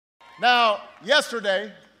Now,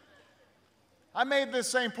 yesterday, I made this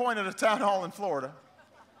same point at a town hall in Florida.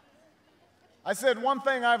 I said, one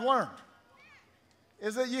thing I've learned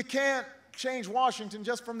is that you can't change Washington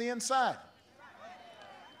just from the inside.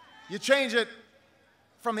 You change it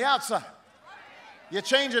from the outside. You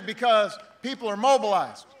change it because people are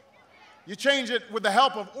mobilized. You change it with the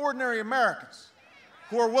help of ordinary Americans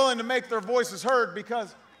who are willing to make their voices heard,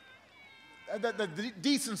 because the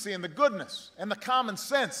decency and the goodness and the common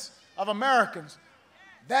sense of Americans,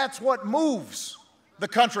 that's what moves the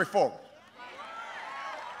country forward.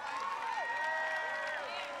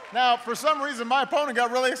 Now, for some reason, my opponent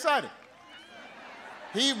got really excited.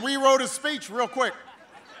 He rewrote his speech real quick.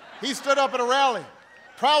 He stood up at a rally,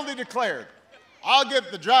 proudly declared, "I'll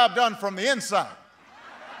get the job done from the inside."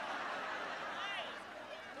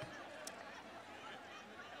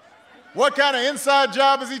 What kind of inside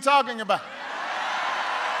job is he talking about?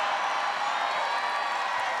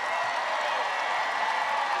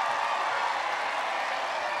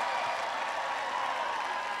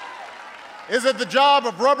 Is it the job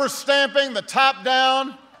of rubber stamping the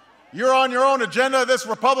top-down, you're on your own agenda of this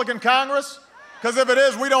Republican Congress? Because if it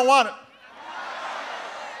is, we don't want it.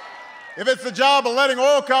 If it's the job of letting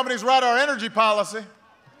oil companies write our energy policy,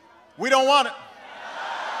 we don't want it.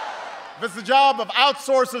 If it's the job of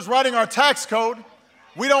outsourcers writing our tax code,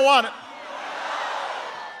 we don't want it.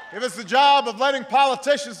 If it's the job of letting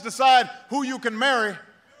politicians decide who you can marry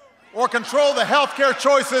or control the health care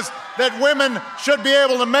choices that women should be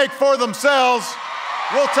able to make for themselves,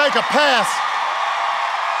 we'll take a pass.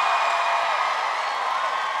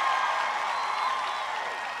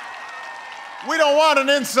 We don't want an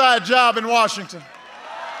inside job in Washington.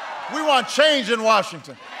 We want change in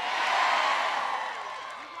Washington.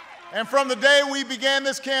 And from the day we began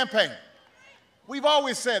this campaign, we've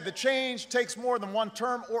always said that change takes more than one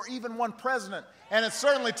term or even one president, and it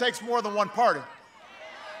certainly takes more than one party.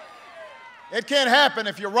 It can't happen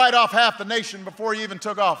if you write off half the nation before you even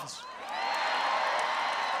took office.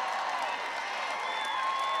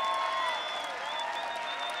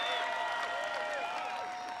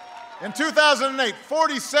 In 2008,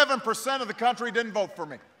 47% of the country didn't vote for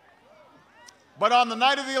me. But on the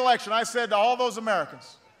night of the election, I said to all those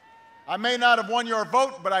Americans, I may not have won your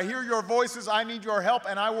vote, but I hear your voices, I need your help,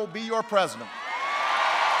 and I will be your president.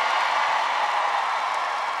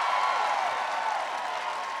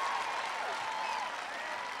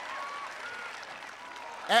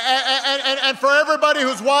 And for everybody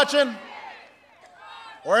who's watching,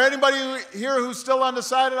 or anybody here who's still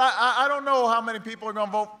undecided, I don't know how many people are going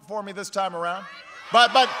to vote for me this time around.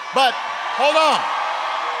 But hold on.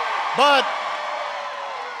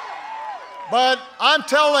 But I'm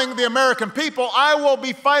telling the American people, I will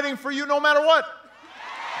be fighting for you no matter what.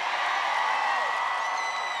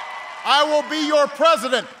 I will be your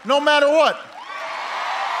president no matter what.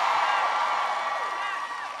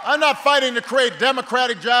 I'm not fighting to create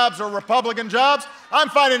Democratic jobs or Republican jobs. I'm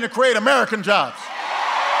fighting to create American jobs.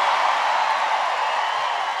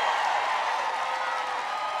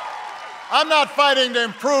 I'm not fighting to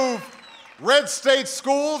improve red state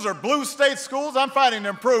schools or blue state schools. I'm fighting to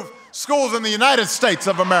improve schools in the United States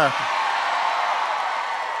of America.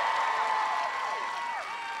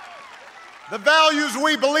 The values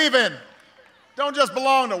we believe in don't just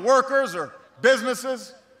belong to workers or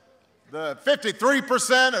businesses, the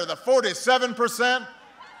 53% or the 47%,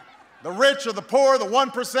 the rich or the poor, the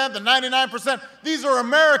 1%, the 99%. These are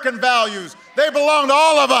American values. They belong to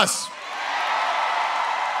all of us.